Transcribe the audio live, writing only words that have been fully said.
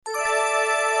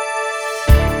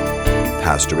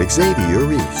Pastor Xavier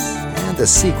Reese and the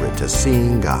secret to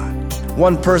seeing God.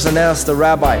 One person asked the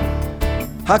rabbi,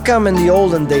 how come in the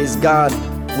olden days God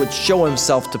would show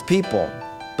himself to people,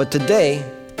 but today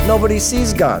nobody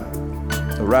sees God?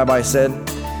 The rabbi said,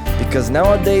 because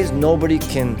nowadays nobody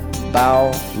can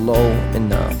bow low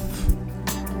enough.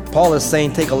 Paul is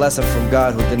saying, take a lesson from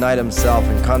God who denied himself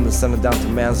and condescended down to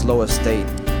man's low estate,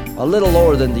 a little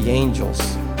lower than the angels,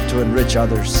 to enrich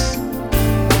others.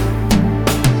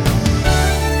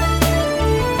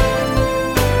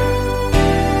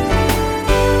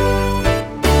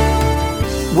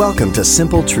 Welcome to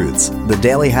Simple Truths, the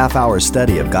daily half-hour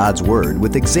study of God's Word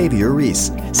with Xavier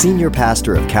Reese, Senior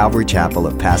Pastor of Calvary Chapel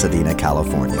of Pasadena,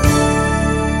 California.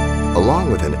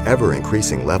 Along with an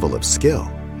ever-increasing level of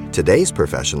skill, today's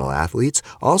professional athletes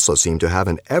also seem to have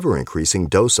an ever-increasing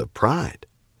dose of pride.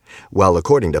 Well,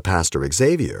 according to Pastor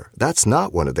Xavier, that's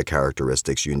not one of the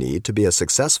characteristics you need to be a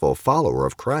successful follower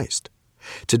of Christ.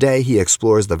 Today, he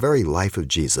explores the very life of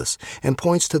Jesus and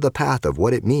points to the path of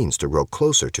what it means to grow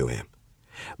closer to him.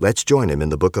 Let's join him in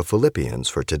the book of Philippians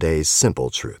for today's Simple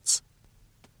Truths.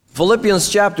 Philippians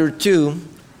chapter 2,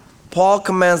 Paul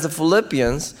commands the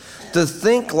Philippians to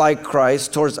think like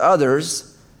Christ towards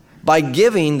others by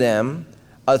giving them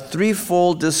a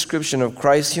threefold description of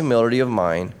Christ's humility of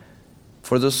mind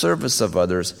for the service of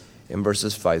others in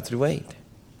verses 5 through 8.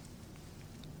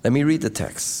 Let me read the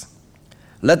text.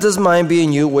 Let this mind be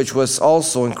in you, which was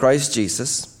also in Christ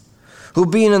Jesus, who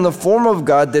being in the form of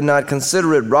God did not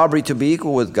consider it robbery to be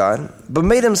equal with God, but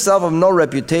made himself of no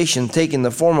reputation, taking the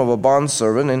form of a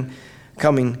bondservant and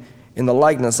coming in the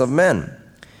likeness of men.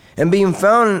 And being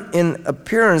found in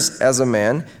appearance as a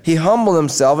man, he humbled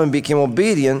himself and became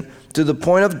obedient to the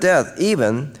point of death,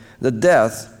 even the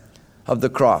death of the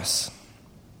cross.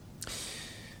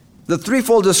 The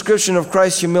threefold description of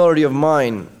Christ's humility of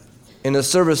mind in the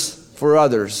service for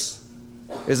others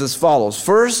is as follows.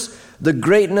 First, the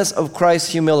greatness of Christ's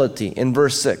humility in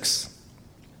verse 6.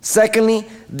 Secondly,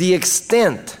 the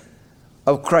extent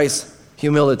of Christ's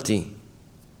humility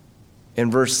in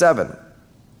verse 7.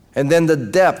 And then the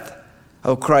depth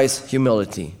of Christ's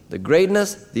humility. The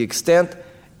greatness, the extent,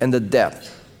 and the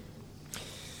depth.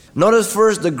 Notice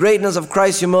first, the greatness of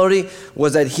Christ's humility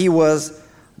was that he was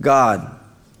God.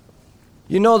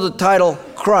 You know the title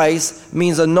Christ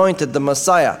means anointed, the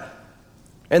Messiah.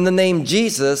 And the name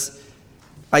Jesus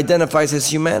identifies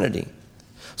his humanity.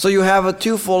 So you have a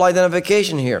twofold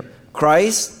identification here.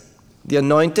 Christ, the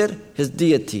anointed, his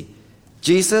deity.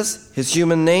 Jesus, his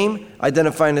human name,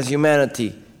 identifying his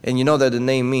humanity. And you know that the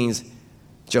name means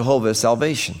Jehovah's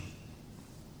salvation.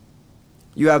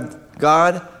 You have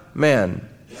God, man.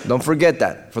 Don't forget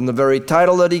that from the very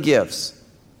title that he gives.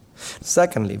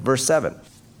 Secondly, verse 7.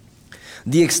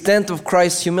 The extent of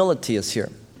Christ's humility is here.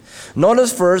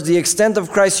 Notice first, the extent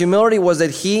of Christ's humility was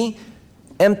that he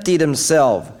emptied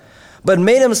himself, but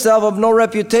made himself of no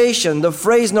reputation. The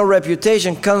phrase no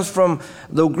reputation comes from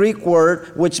the Greek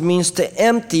word which means to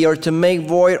empty or to make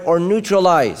void or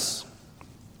neutralize.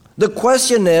 The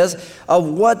question is, of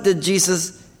what did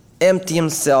Jesus empty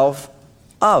himself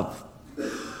of?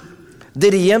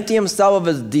 Did he empty himself of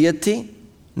his deity?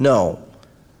 No.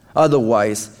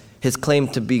 Otherwise, his claim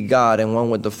to be God and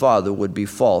one with the Father would be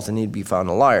false and he'd be found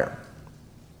a liar.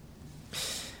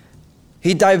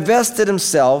 He divested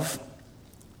himself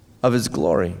of his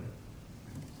glory,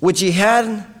 which he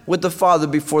had with the Father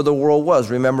before the world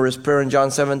was. Remember his prayer in John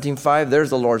 17:5?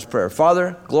 There's the Lord's Prayer.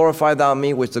 Father, glorify thou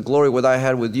me with the glory which I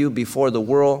had with you before the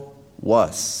world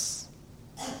was.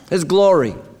 His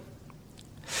glory.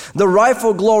 The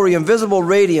rightful glory and visible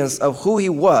radiance of who he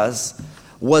was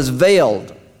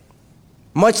veiled.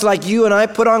 Much like you and I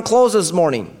put on clothes this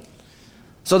morning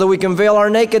so that we can veil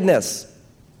our nakedness.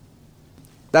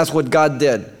 That's what God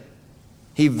did.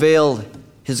 He veiled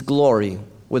his glory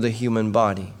with a human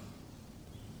body.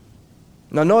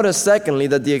 Now notice secondly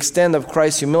that the extent of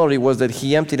Christ's humility was that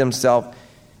he emptied himself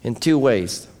in two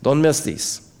ways. Don't miss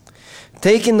these.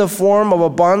 Taking the form of a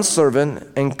bondservant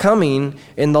and coming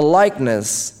in the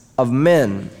likeness of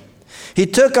men. He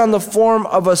took on the form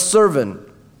of a servant.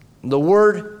 The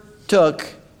word took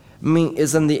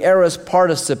is in the aorist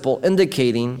participle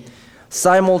indicating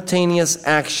simultaneous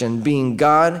action. Being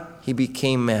God, he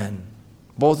became man.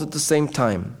 Both at the same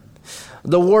time.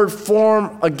 The word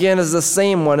form, again, is the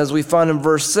same one as we found in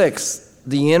verse 6.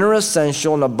 The inner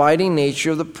essential and abiding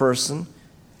nature of the person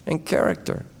and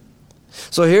character.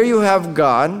 So here you have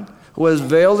God who has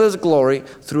veiled his glory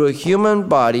through a human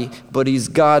body, but he's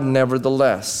God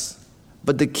nevertheless.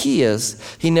 But the key is,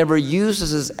 he never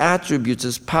uses his attributes,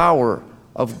 his power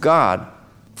of God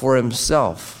for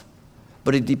himself.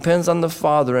 But he depends on the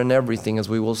Father in everything, as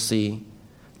we will see,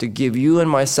 to give you and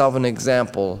myself an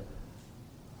example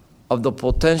of the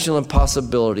potential and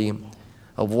possibility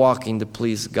of walking to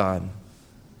please God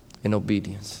in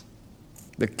obedience.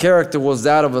 The character was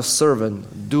that of a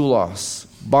servant, doulos,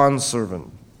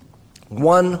 bondservant.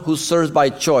 One who serves by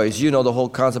choice. You know the whole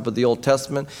concept of the Old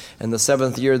Testament. In the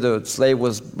 7th year, the slave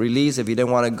was released. If he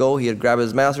didn't want to go, he'd grab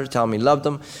his master, tell him he loved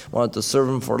him, wanted to serve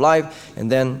him for life,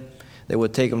 and then they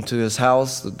would take him to his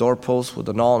house, the doorpost with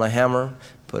an awl and a hammer,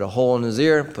 put a hole in his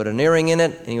ear, put an earring in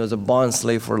it, and he was a bond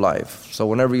slave for life. So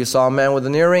whenever you saw a man with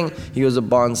an earring, he was a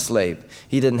bond slave.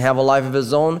 He didn't have a life of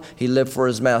his own. He lived for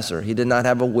his master. He did not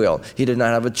have a will. He did not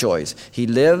have a choice. He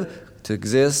lived to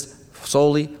exist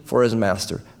solely for his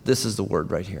master. This is the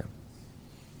word right here.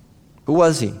 Who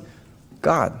was he?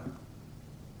 God.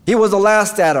 He was the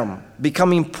last Adam,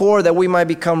 becoming poor that we might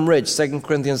become rich. 2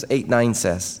 Corinthians 8:9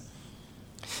 says.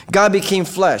 God became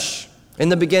flesh. In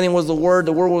the beginning was the Word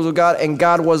was with God, and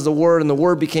God was the Word, and the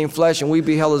Word became flesh, and we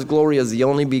beheld His glory as the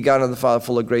only begotten of the Father,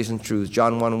 full of grace and truth.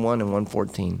 John 1:1 and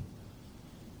 1:14.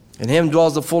 In Him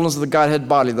dwells the fullness of the Godhead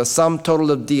bodily, the sum total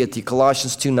of deity.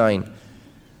 Colossians 2:9.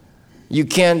 You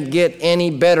can't get any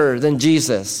better than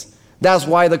Jesus. That's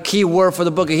why the key word for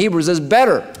the book of Hebrews is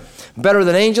better. Better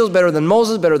than angels, better than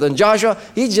Moses, better than Joshua.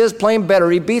 He's just plain better.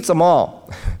 He beats them all.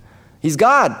 He's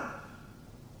God.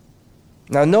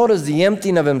 Now notice the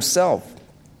emptying of himself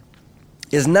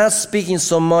is not speaking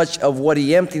so much of what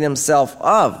he emptied himself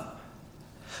of,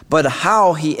 but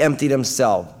how he emptied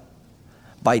himself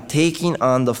by taking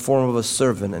on the form of a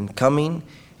servant and coming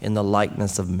in the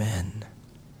likeness of men.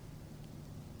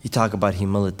 You talk about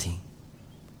humility.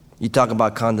 You talk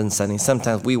about condescending.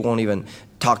 Sometimes we won't even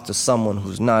talk to someone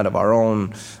who's not of our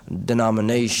own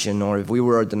denomination, or if we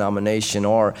were a denomination,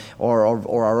 or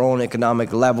our own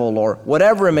economic level, or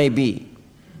whatever it may be.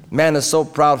 Man is so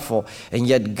proudful, and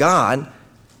yet God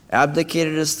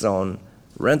abdicated his throne,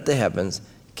 rent the heavens,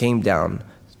 came down,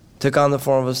 took on the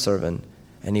form of a servant,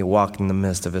 and he walked in the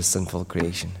midst of his sinful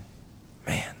creation.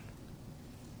 Man.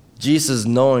 Jesus,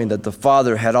 knowing that the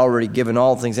Father had already given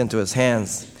all things into his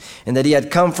hands, and that he had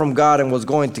come from God and was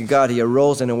going to God, he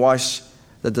arose and washed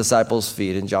the disciples'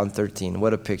 feet in John 13.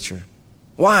 What a picture.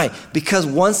 Why? Because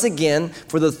once again,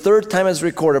 for the third time it's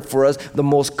recorded for us, the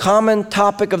most common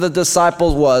topic of the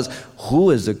disciples was,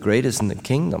 who is the greatest in the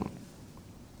kingdom?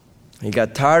 He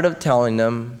got tired of telling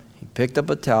them. He picked up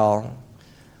a towel,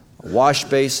 a wash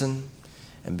basin,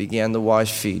 and began to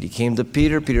wash feet. He came to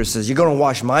Peter. Peter says, you're going to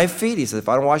wash my feet? He said, if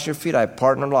I don't wash your feet, I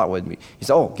partner a lot with me. He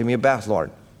said, oh, give me a bath,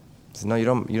 Lord. He said, no, you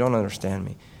don't understand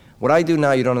me. What I do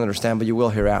now you don't understand, but you will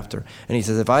hereafter. And he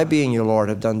says, if I, being your Lord,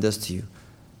 have done this to you,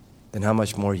 then how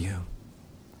much more you?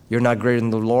 You're not greater than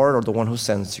the Lord or the one who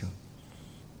sends you.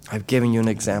 I've given you an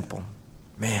example.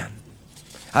 Man,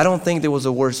 I don't think there was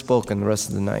a word spoken the rest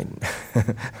of the night.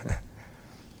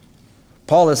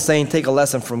 Paul is saying, take a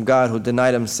lesson from God, who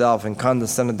denied himself and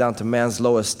condescended down to man's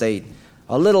low estate,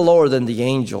 a little lower than the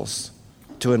angels,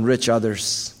 to enrich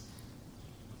others.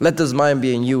 Let this mind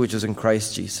be in you, which is in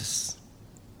Christ Jesus.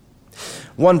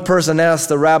 One person asked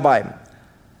the rabbi,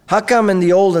 how come in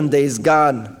the olden days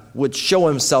God would show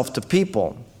himself to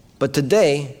people, but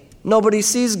today nobody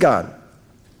sees God?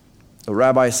 The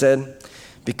rabbi said,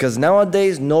 because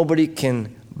nowadays nobody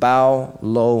can bow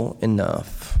low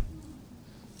enough.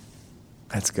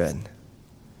 That's good.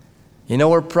 You know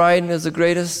where pride is the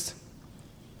greatest?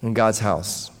 In God's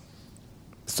house.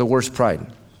 It's the worst pride,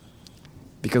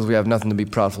 because we have nothing to be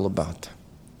proudful about.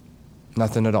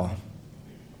 Nothing at all.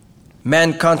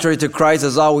 Man, contrary to Christ,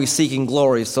 is always seeking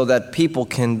glory so that people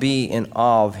can be in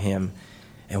awe of him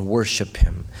and worship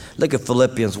him. Look at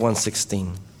Philippians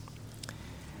 1:16.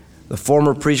 The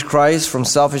former preached Christ from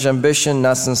selfish ambition,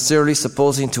 not sincerely,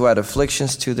 supposing to add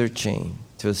afflictions to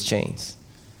his chains.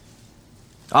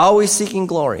 Always seeking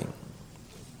glory.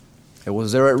 It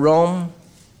was there at Rome.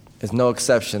 It's no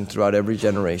exception throughout every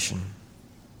generation.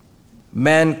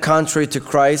 Man, contrary to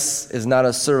Christ, is not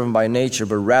a servant by nature,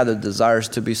 but rather desires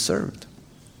to be served.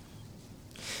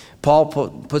 Paul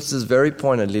puts this very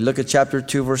pointedly. Look at chapter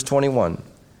 2, verse 21.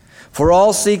 For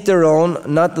all seek their own,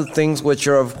 not the things which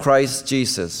are of Christ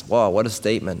Jesus. Wow, what a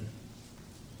statement.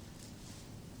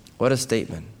 What a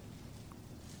statement.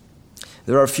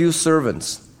 There are few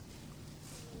servants.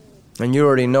 And you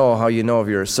already know how you know if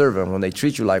you're a servant, when they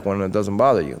treat you like one and it doesn't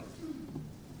bother you.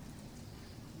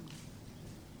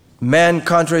 Man,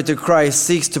 contrary to Christ,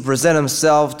 seeks to present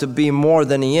himself to be more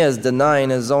than he is, denying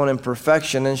his own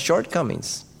imperfection and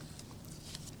shortcomings.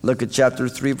 Look at chapter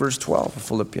 3, verse 12 of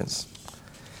Philippians.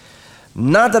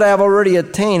 Not that I have already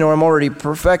attained or am already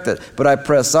perfected, but I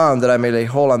press on that I may lay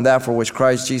hold on that for which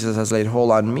Christ Jesus has laid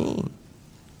hold on me.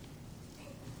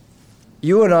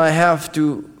 You and I have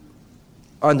to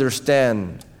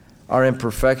understand our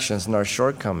imperfections and our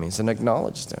shortcomings and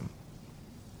acknowledge them.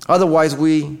 Otherwise,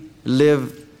 we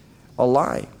live a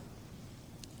lie.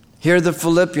 Here the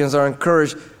Philippians are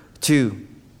encouraged to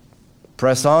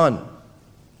press on.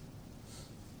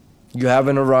 You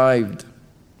haven't arrived.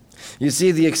 You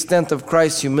see, the extent of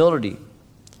Christ's humility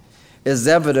is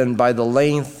evident by the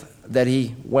length that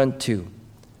he went to,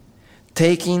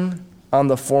 taking on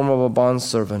the form of a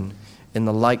bondservant in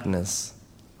the likeness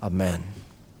of men.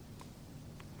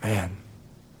 Man.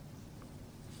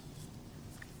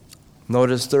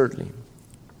 Notice thirdly,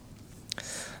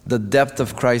 the depth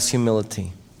of Christ's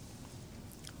humility.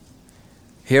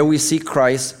 Here we see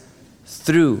Christ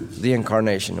through the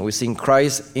incarnation. We've seen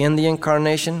Christ in the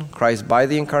incarnation, Christ by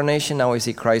the incarnation. Now we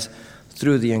see Christ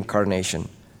through the incarnation.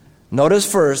 Notice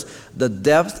first, the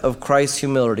depth of Christ's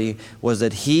humility was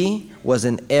that he was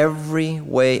in every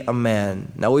way a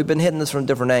man. Now we've been hitting this from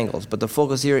different angles, but the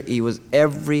focus here, he was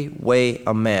every way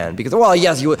a man. Because, well,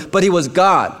 yes, but he was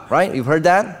God, right? You've heard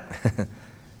that?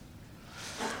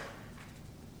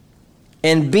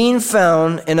 And being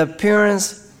found in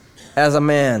appearance as a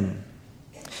man.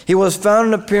 He was found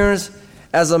in appearance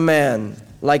as a man,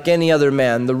 like any other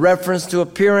man. The reference to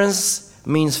appearance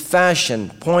means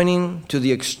fashion, pointing to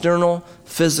the external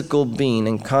physical being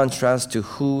in contrast to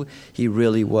who he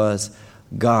really was,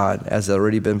 God, as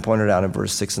already been pointed out in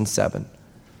verse 6 and 7.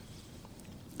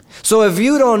 So if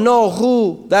you don't know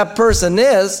who that person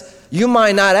is, you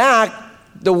might not act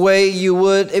the way you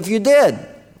would if you did.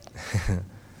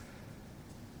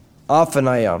 Often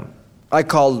I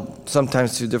call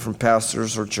sometimes to different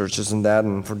pastors or churches and that,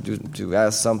 and to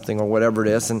ask something or whatever it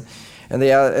is, and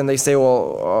they say,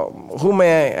 well, who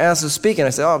may I ask to speak? And I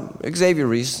say, Xavier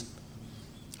Reese.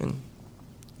 And,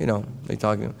 they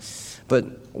talk to him.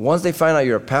 But once they find out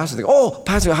you're a pastor, they go, oh,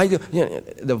 pastor, how you do?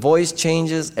 The voice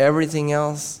changes, everything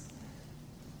else.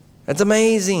 That's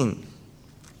amazing.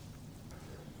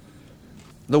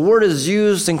 The word is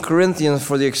used in Corinthians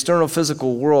for the external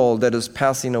physical world that is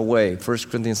passing away. 1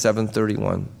 Corinthians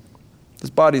 7:31. This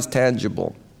body is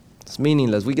tangible. It's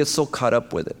meaningless. We get so caught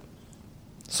up with it.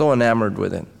 So enamored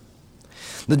with it.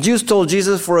 The Jews told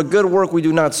Jesus, for a good work we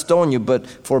do not stone you, but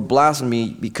for blasphemy,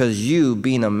 because you,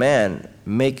 being a man,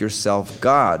 make yourself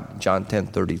God. John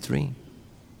 10:33.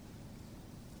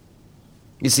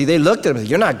 You see, they looked at him and said,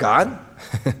 you're not God.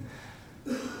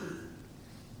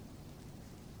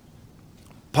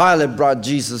 Pilate brought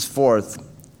Jesus forth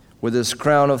with his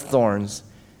crown of thorns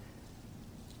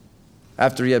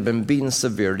after he had been beaten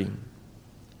severely.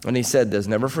 And he said this,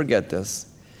 never forget this.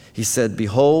 He said,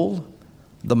 behold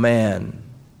the man.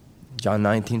 John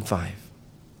 19:5.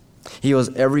 He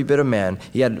was every bit a man.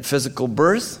 He had physical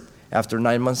birth after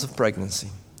 9 months of pregnancy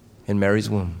in Mary's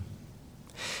womb.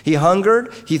 He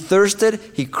hungered, he thirsted,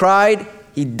 he cried,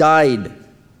 he died.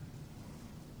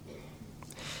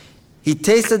 He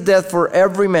tasted death for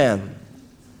every man.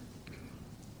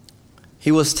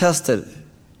 He was tested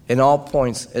in all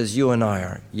points as you and I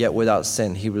are, yet without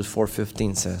sin. Hebrews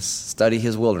 4:15 says, study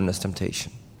his wilderness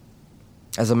temptation.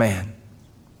 As a man,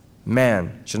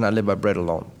 man should not live by bread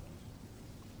alone.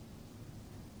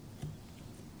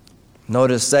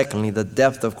 Notice, secondly, the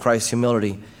depth of Christ's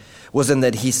humility was in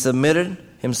that he submitted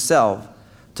himself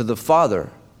to the Father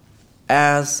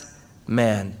as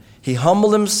man. He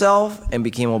humbled himself and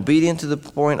became obedient to the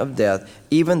point of death,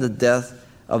 even the death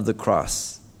of the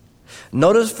cross.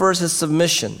 Notice first his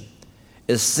submission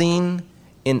is seen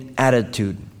in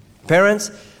attitude.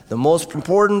 Parents, the most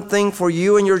important thing for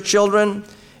you and your children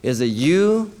is that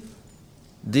you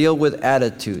deal with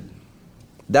attitude.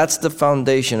 That's the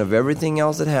foundation of everything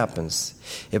else that happens.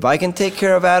 If I can take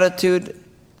care of attitude,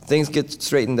 things get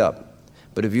straightened up.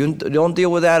 But if you don't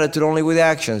deal with attitude, only with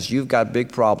actions, you've got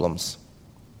big problems.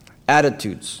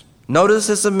 Attitudes. Notice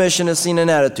his submission is seen in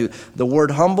attitude. The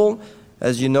word humble,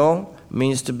 as you know,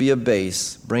 means to be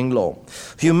abased, bring low.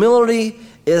 Humility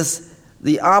is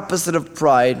the opposite of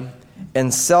pride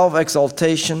and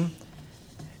self-exaltation,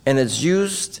 and it's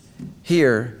used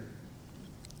here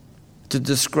to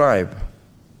describe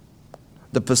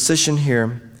the position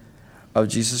here of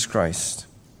Jesus Christ.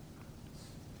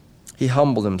 He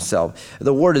humbled himself.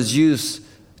 The word is used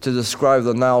to describe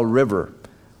the Nile River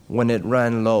when it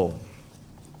ran low.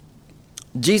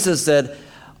 Jesus said,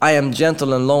 I am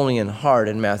gentle and lowly in heart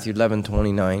in Matthew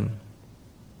 11:29.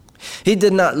 He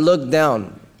did not look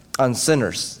down on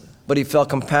sinners, but he felt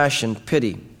compassion,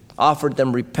 pity, offered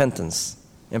them repentance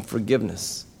and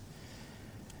forgiveness.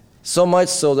 So much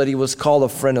so that he was called a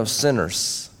friend of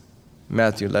sinners.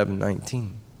 Matthew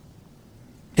 11:19.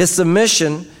 His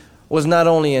submission was not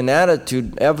only in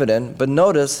attitude evident, but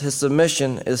notice his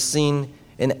submission is seen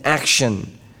in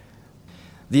action.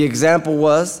 The example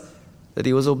was that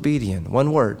he was obedient.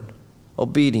 One word,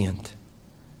 obedient.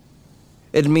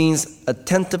 It means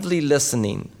attentively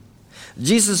listening.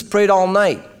 Jesus prayed all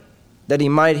night that he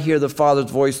might hear the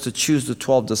Father's voice to choose the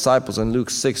 12 disciples in Luke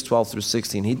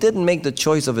 6:12-16. He didn't make the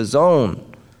choice of his own.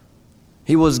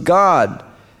 He was God,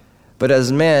 but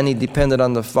as man, he depended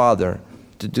on the Father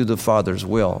to do the Father's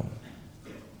will,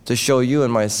 to show you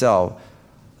and myself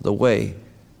the way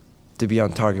to be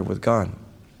on target with God.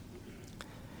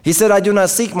 He said, I do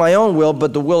not seek my own will,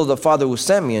 but the will of the Father who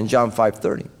sent me in John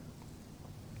 5:30.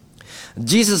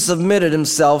 Jesus submitted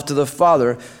himself to the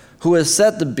Father, who is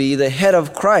said to be the head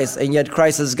of Christ, and yet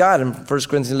Christ is God in 1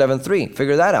 Corinthians 11:3.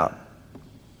 Figure that out.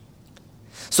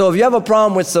 So if you have a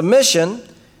problem with submission,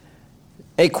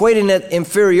 equating it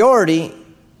inferiority,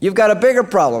 you've got a bigger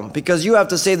problem, because you have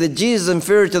to say that Jesus is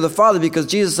inferior to the Father because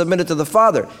Jesus submitted to the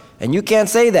Father. And you can't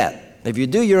say that. If you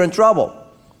do, you're in trouble.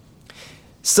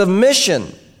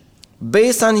 Submission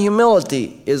based on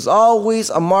humility is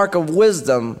always a mark of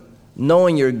wisdom,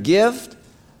 knowing your gift,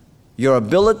 your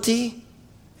ability,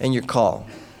 and your call.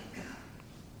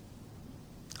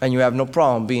 And you have no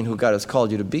problem being who God has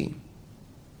called you to be.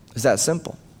 It's that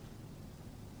simple.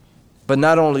 But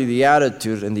not only the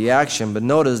attitude and the action, but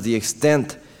notice the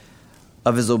extent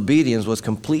of his obedience was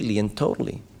completely and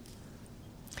totally.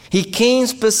 He came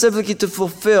specifically to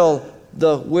fulfill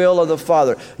the will of the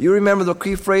Father. You remember the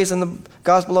key phrase in the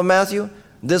Gospel of Matthew?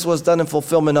 This was done in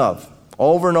fulfillment of.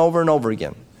 Over and over and over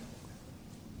again.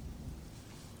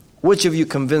 Which of you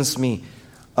convinced me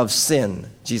of sin?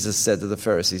 Jesus said to the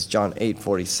Pharisees, John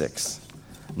 8:46.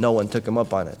 No one took him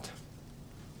up on it.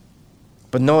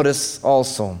 But notice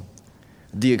also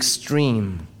the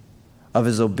extreme of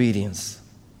his obedience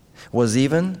was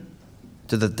even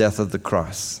to the death of the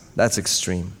cross. That's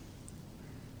extreme.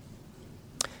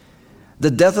 The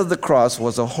death of the cross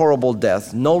was a horrible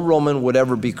death. No Roman would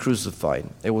ever be crucified.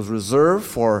 It was reserved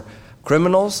for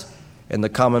criminals and the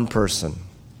common person.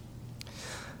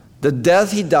 The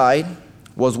death he died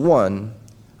was one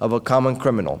of a common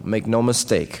criminal. Make no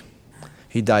mistake.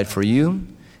 He died for you.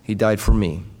 He died for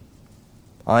me.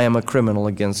 I am a criminal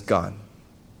against God.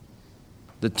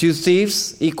 The two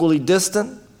thieves, equally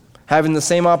distant, having the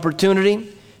same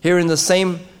opportunity, hearing the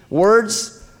same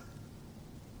words,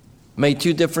 made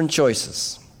two different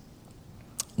choices.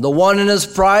 The one in his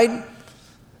pride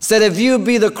said, if you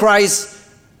be the Christ,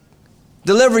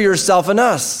 deliver yourself and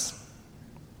us.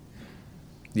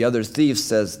 The other thief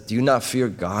says, do you not fear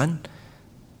God?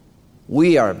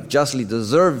 We are justly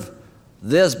deserve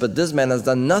this, but this man has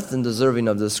done nothing deserving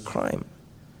of this crime.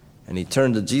 And he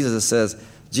turned to Jesus and says,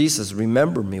 Jesus,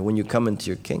 remember me when you come into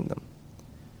your kingdom.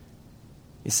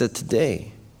 He said,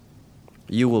 today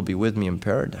you will be with me in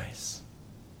paradise.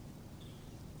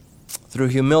 Through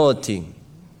humility,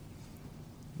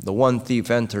 the one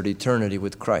thief entered eternity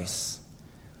with Christ.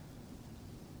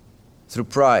 Through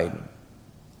pride,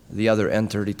 the other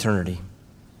entered eternity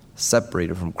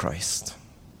separated from Christ.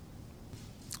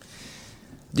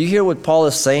 Do you hear what Paul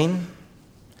is saying?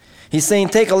 He's saying,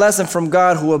 take a lesson from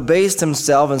God, who abased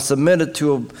himself and submitted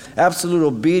to absolute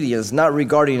obedience, not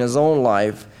regarding his own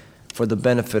life, for the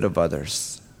benefit of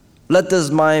others. Let this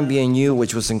mind be in you,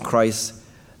 which was in Christ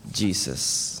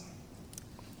Jesus.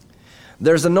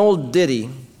 There's an old ditty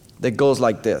that goes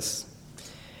like this.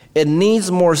 It needs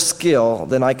more skill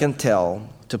than I can tell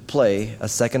to play a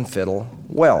second fiddle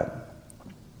well.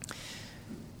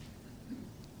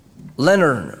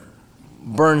 Leonard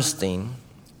Bernstein,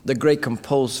 the great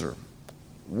composer,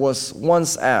 was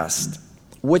once asked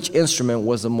which instrument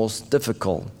was the most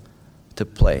difficult to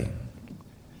play.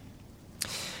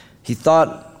 He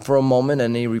thought for a moment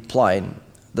and he replied,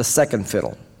 the second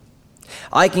fiddle.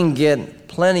 I can get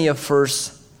plenty of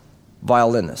first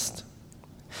violinists,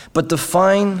 but to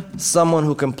find someone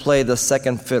who can play the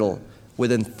second fiddle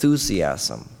with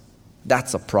enthusiasm,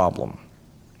 that's a problem.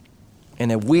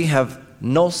 And if we have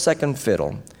no second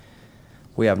fiddle,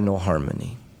 we have no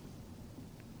harmony.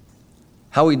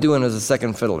 How are we doing as a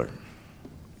second fiddler?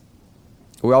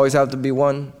 We always have to be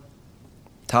one,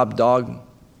 top dog,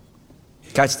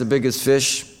 catch the biggest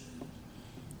fish,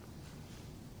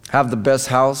 have the best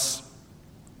house.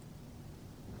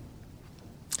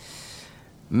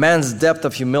 Man's depth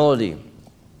of humility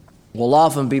will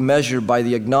often be measured by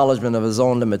the acknowledgement of his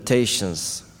own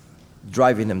limitations,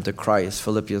 driving him to Christ.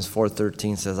 Philippians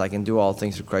 4:13 says, I can do all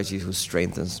things through Christ Jesus who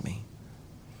strengthens me.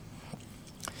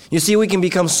 You see, we can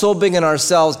become so big in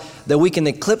ourselves that we can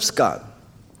eclipse God,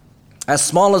 as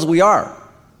small as we are.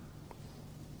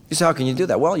 You say, how can you do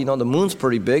that? Well, the moon's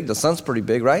pretty big, the sun's pretty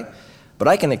big, right? but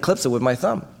I can eclipse it with my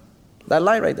thumb. That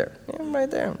light right there,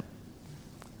 right there.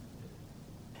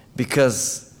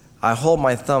 Because I hold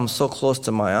my thumb so close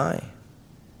to my eye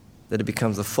that it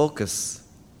becomes the focus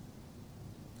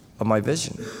of my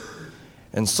vision.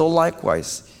 And so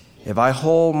likewise, if I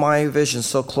hold my vision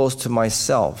so close to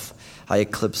myself, I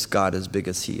eclipse God as big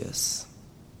as He is.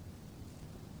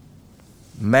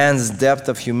 Man's depth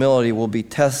of humility will be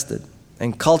tested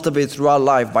and cultivated throughout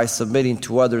life by submitting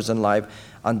to others in life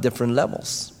on different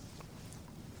levels.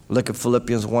 Look at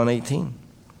Philippians 1:18.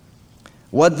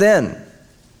 What then?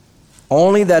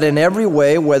 Only that in every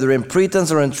way, whether in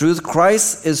pretense or in truth,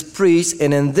 Christ is preached,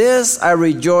 and in this I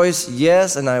rejoice,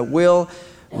 yes, and I will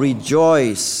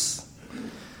rejoice.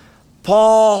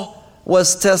 Paul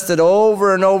was tested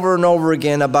over and over and over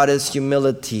again about his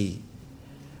humility.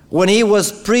 When he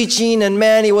was preaching, and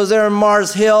man, he was there in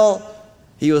Mars Hill,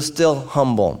 he was still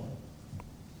humble.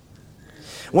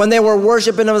 When they were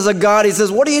worshiping him as a God, he says,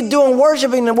 what are you doing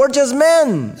worshiping him? We're just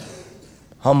men.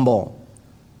 Humble.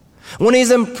 When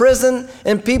he's in prison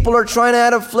and people are trying to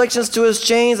add afflictions to his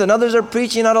chains and others are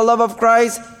preaching out of love of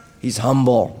Christ, he's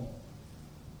humble.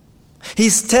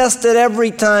 He's tested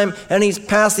every time and he's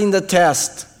passing the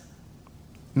test.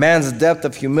 Man's depth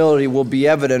of humility will be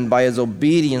evident by his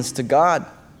obedience to God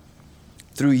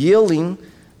through yielding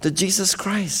to Jesus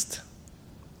Christ.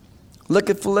 Look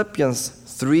at Philippians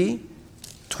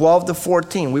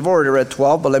 3:12-14. We've already read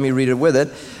 12, but let me read it with it.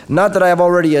 Not that I have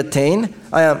already attained,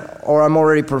 I'm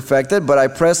already perfected, but I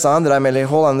press on that I may lay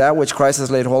hold on that which Christ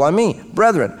has laid hold on me.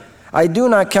 Brethren, I do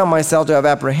not count myself to have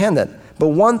apprehended, but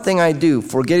one thing I do,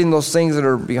 forgetting those things that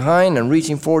are behind and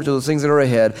reaching forward to those things that are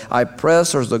ahead, I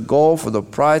press towards the goal for the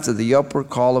prize of the upward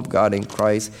call of God in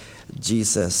Christ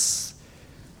Jesus.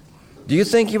 Do you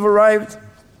think you've arrived?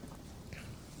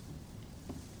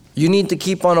 You need to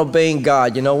keep on obeying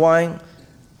God. You know why?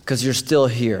 Because you're still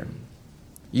here.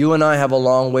 You and I have a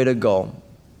long way to go.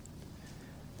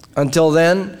 Until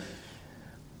then,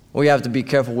 we have to be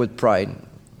careful with pride.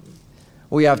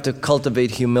 We have to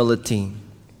cultivate humility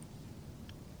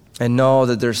and know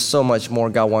that there's so much more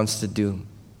God wants to do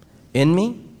in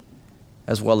me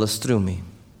as well as through me.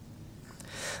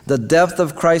 The depth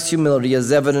of Christ's humility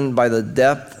is evident by the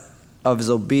depth of his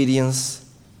obedience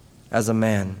as a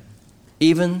man,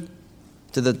 even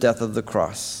to the death of the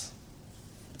cross.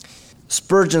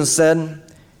 Spurgeon said,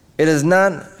 it is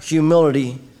not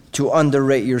humility to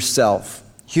underrate yourself.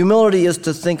 Humility is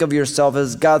to think of yourself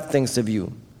as God thinks of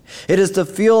you. It is to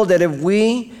feel that if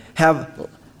we have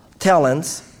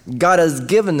talents, God has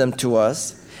given them to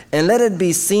us, and let it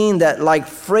be seen that like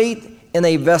freight in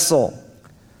a vessel,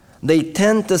 they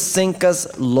tend to sink us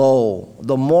low.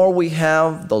 The more we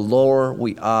have, the lower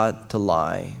we ought to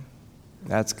lie.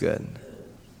 That's good.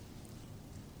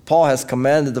 Paul has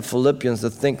commanded the Philippians to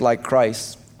think like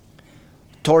Christ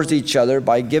towards each other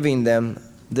by giving them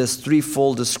this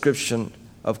threefold description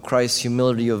of Christ's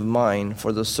humility of mind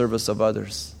for the service of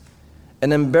others.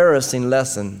 An embarrassing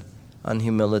lesson on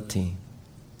humility,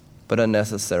 but a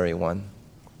necessary one.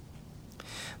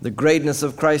 The greatness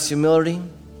of Christ's humility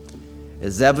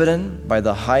is evident by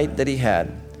the height that he had.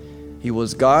 He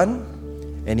was God,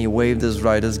 and he waved his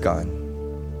right as God.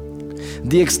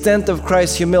 The extent of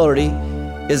Christ's humility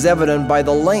is evident by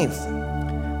the length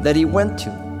that he went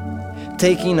to,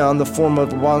 taking on the form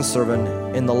of a bondservant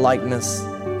in the likeness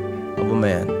of a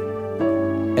man.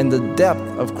 And the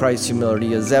depth of Christ's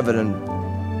humility is evident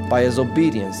by his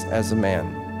obedience as a man,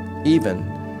 even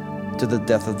to the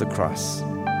death of the cross.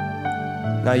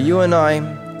 Now you and I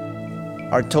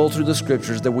are told through the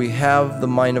scriptures that we have the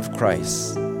mind of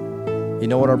Christ. You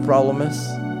know what our problem is?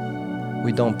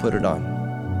 We don't put it on.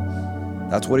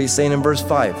 That's what he's saying in verse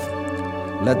 5.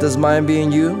 Let this mind be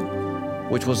in you,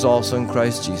 which was also in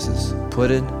Christ Jesus.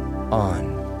 Put it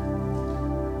on.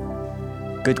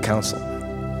 Good counsel.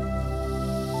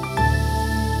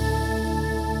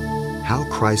 How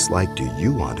Christ-like do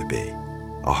you want to be?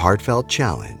 A heartfelt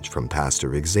challenge from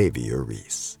Pastor Xavier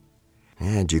Reese.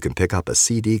 And you can pick up a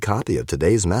CD copy of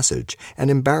today's message, An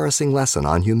Embarrassing Lesson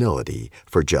on Humility,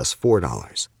 for just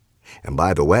 $4. And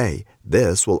by the way,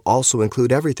 this will also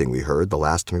include everything we heard the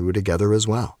last time we were together as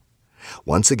well.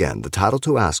 Once again, the title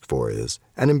to ask for is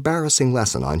An Embarrassing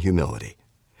Lesson on Humility.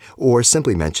 Or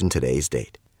simply mention today's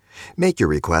date. Make your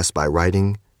request by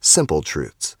writing Simple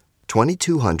Truths,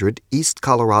 2200 East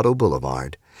Colorado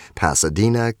Boulevard,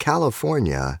 Pasadena,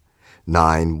 California,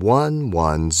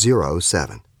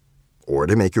 91107. Or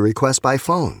to make your request by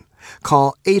phone,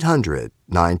 call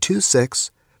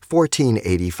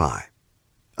 800-926-1485.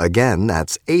 Again,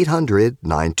 that's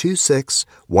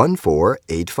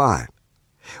 800-926-1485.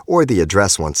 Or the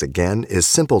address once again is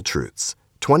Simple Truths,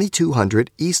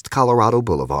 2200 East Colorado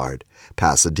Boulevard,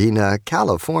 Pasadena,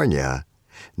 California,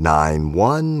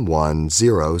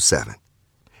 91107.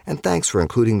 And thanks for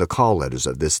including the call letters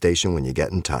of this station when you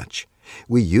get in touch.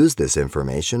 We use this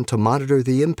information to monitor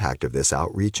the impact of this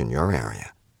outreach in your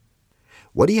area.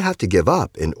 What do you have to give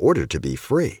up in order to be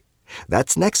free?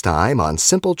 That's next time on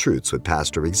Simple Truths with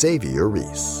Pastor Xavier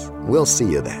Reese. We'll see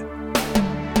you then.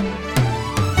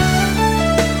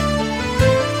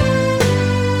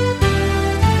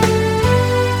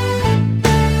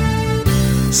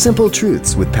 Simple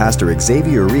Truths with Pastor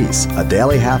Xavier Reese, a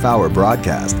daily half-hour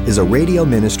broadcast, is a radio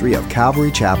ministry of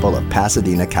Calvary Chapel of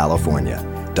Pasadena, California.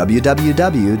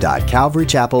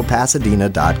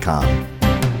 www.calvarychapelpasadena.com.